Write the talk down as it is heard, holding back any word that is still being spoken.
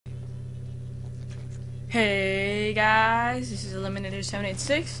Hey guys, this is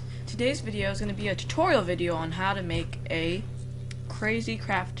Eliminator786. Today's video is going to be a tutorial video on how to make a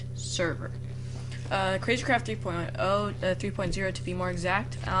Crazycraft server. Crazycraft 3.0 to be more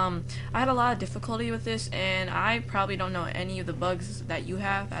exact. I had a lot of difficulty with this, and I probably don't know any of the bugs that you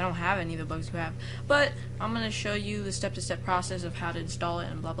have. I don't have any of the bugs you have, but I'm going to show you the step-to-step process of how to install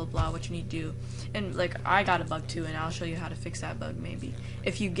it and blah blah blah, what you need to do. And like, I got a bug too, and I'll show you how to fix that bug maybe,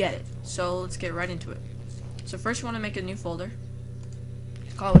 if you get it. So let's get right into it. So first you want to make a new folder.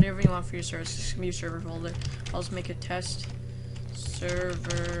 Call it whatever you want for your server. This is going to be your server folder. I'll just make a test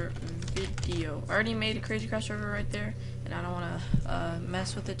server video. I already made a Crazycraft server right there, and I don't want to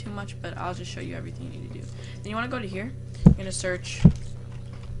mess with it too much, but I'll just show you everything you need to do. Then you want to go to here. You're going to search,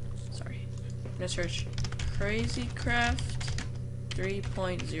 Crazycraft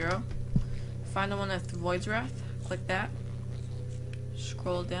 3.0. Find the one that's Void's Wrath. Click that.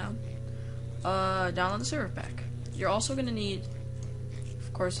 Scroll down. Download the server pack. You're also going to need,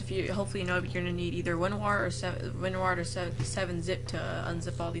 of course, hopefully you know, you're going to need either WinRAR or 7-zip to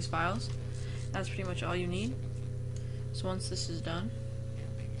unzip all these files. That's pretty much all you need. So once this is done,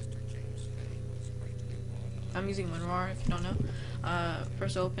 I'm using WinRAR if you don't know.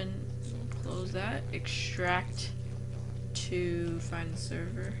 Press open, close that, extract to find the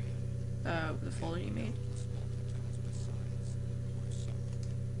server, the folder you made.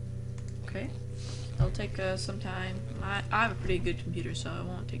 Okay, it'll take some time. I have a pretty good computer, so it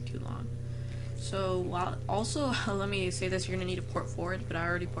won't take too long. So also let me say this: you're gonna need to port forward, but I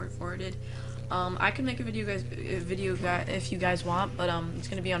already port forwarded. I can make a video if you guys want, but it's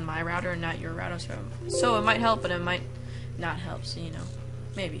gonna be on my router and not your router, so it might help, but it might not help. So you know,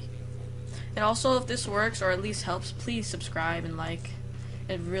 maybe. And also, if this works or at least helps, please subscribe and like.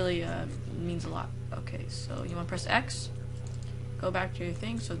 It really means a lot. Okay, so you want to press X. Go back to your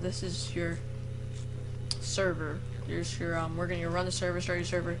thing. So this is your server. Here's your we're gonna run the server, start your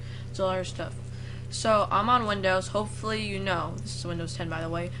server, do all our stuff. So I'm on Windows. Hopefully you know this is Windows 10, by the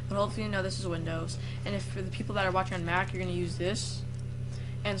way, but hopefully you know this is Windows. And if for the people that are watching on Mac, you're gonna use this.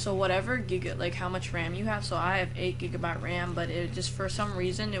 And so whatever like how much RAM you have. So I have 8 GB RAM, but it just for some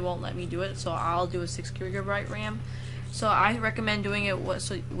reason it won't let me do it. So I'll do a 6 GB RAM. So I recommend doing it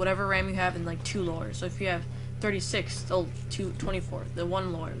whatever RAM you have in like 2 lower. So if you have 36, still 24, the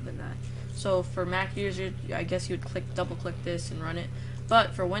 1 lower than that. So for Mac user, I guess you would double click this and run it.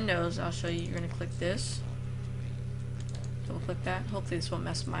 But for Windows, I'll show you. You're gonna click this, double click that. Hopefully this won't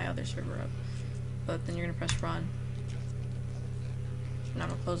mess my other server up. But then you're gonna press run. And I'm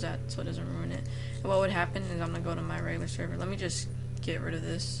gonna close that so it doesn't ruin it. And what would happen is I'm gonna go to my regular server. Let me just get rid of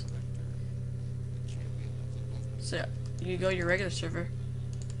this. So you go to your regular server,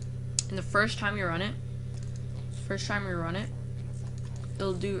 and the first time you run it,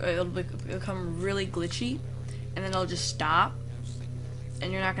 it'll become really glitchy, and then it'll just stop,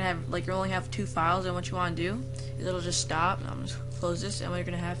 and you're not gonna have, like, you only have 2 files, and what you want to do is it'll just stop. And I'm just close this, and what you're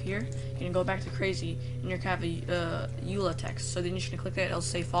gonna have here, you're gonna go back to crazy, and you're gonna have a EULA text. So then you're just gonna click that, it'll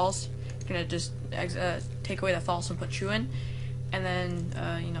say false. You're gonna just take away that false and put true in, and then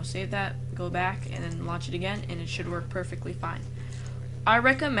you know, save that, go back, and then launch it again, and it should work perfectly fine. I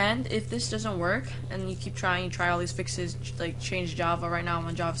recommend, if this doesn't work and you keep trying, you try all these fixes, like change Java. Right now I'm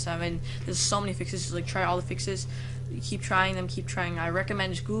on Java 7. There's so many fixes, like try all the fixes. You keep trying them, keep trying. I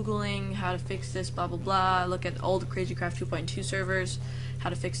recommend just Googling how to fix this, blah blah blah. Look at old Crazycraft 2.2 servers, how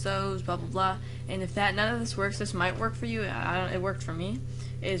to fix those, blah blah blah. And if none of this works, this might work for you. It worked for me.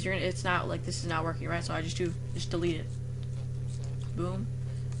 It's not like this is not working, right? So I just delete it. Boom,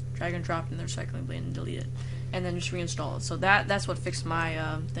 drag and drop in the recycling bin and delete it, and then just reinstall it. So that's what fixed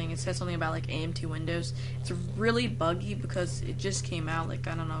my thing. It said something about like AMT Windows. It's really buggy because it just came out, like,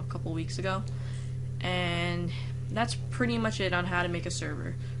 I don't know, a couple weeks ago. And that's pretty much it on how to make a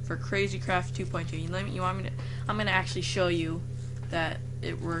server for Crazycraft 2.2. You want me to? I'm gonna actually show you that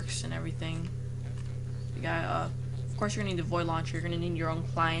it works and everything. You got of course you're gonna need the Void launcher. You're gonna need your own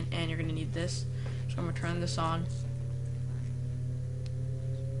client, and you're gonna need this. So I'm gonna turn this on.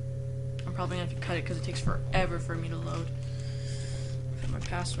 I'm probably gonna have to cut it because it takes forever for me to load. Put my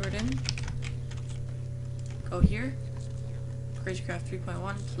password in. Go here. Crazycraft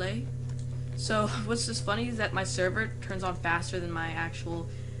 3.1. Play. So what's just funny is that my server turns on faster than my actual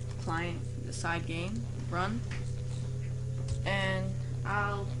client, the side game. Run. And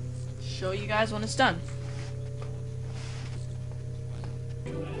I'll show you guys when it's done.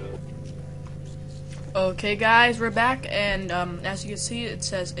 Okay guys, we're back, and as you can see, it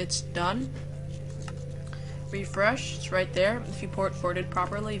says it's done. Refresh, it's right there. If you port forwarded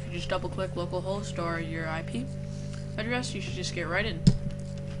properly, if you just double click localhost or your IP address, you should just get right in.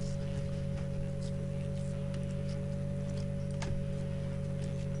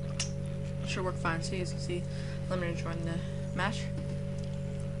 should work fine. See, as you can see, let me join the match.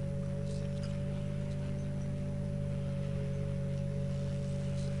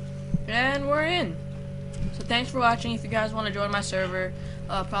 And we're in. So thanks for watching. If you guys want to join my server,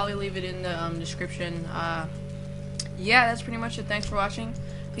 I'll probably leave it in the description. Yeah, that's pretty much it. Thanks for watching.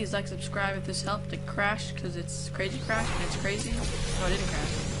 Please like, subscribe if this helped. It crashed because it's crazy crash and it's crazy. No, it didn't crash.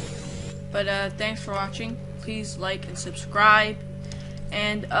 But thanks for watching. Please like and subscribe.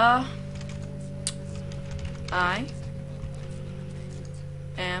 And I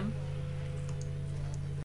am